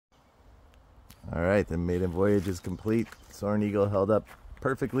All right, the maiden voyage is complete. Soaring Eagle held up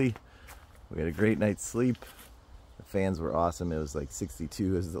perfectly. We had a great night's sleep. The fans were awesome. It was like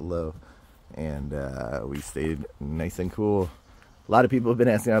 62 as the low, and we stayed nice and cool. A lot of people have been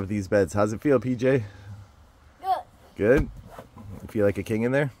asking about these beds. How's it feel, PJ? Good. Good? You feel like a king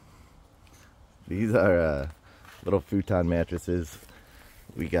in there? These are little futon mattresses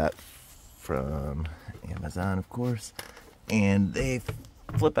we got from Amazon, of course, and they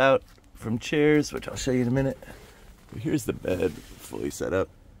flip out from chairs, which I'll show you in a minute. But here's the bed fully set up.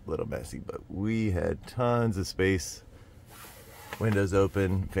 A little messy, but we had tons of space. Windows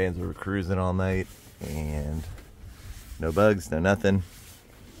open, fans were cruising all night, and no bugs, no nothing.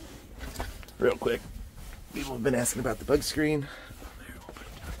 Real quick, people have been asking about the bug screen.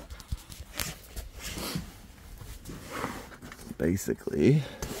 Basically,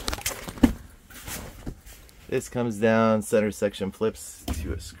 this comes down, center section flips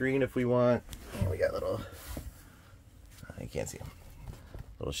to a screen if we want. And we got little, you can't see them,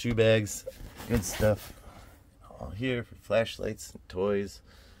 little shoe bags, good stuff all here for flashlights and toys.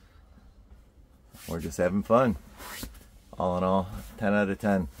 We're just having fun. All in all, 10 out of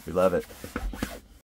 10. We love it.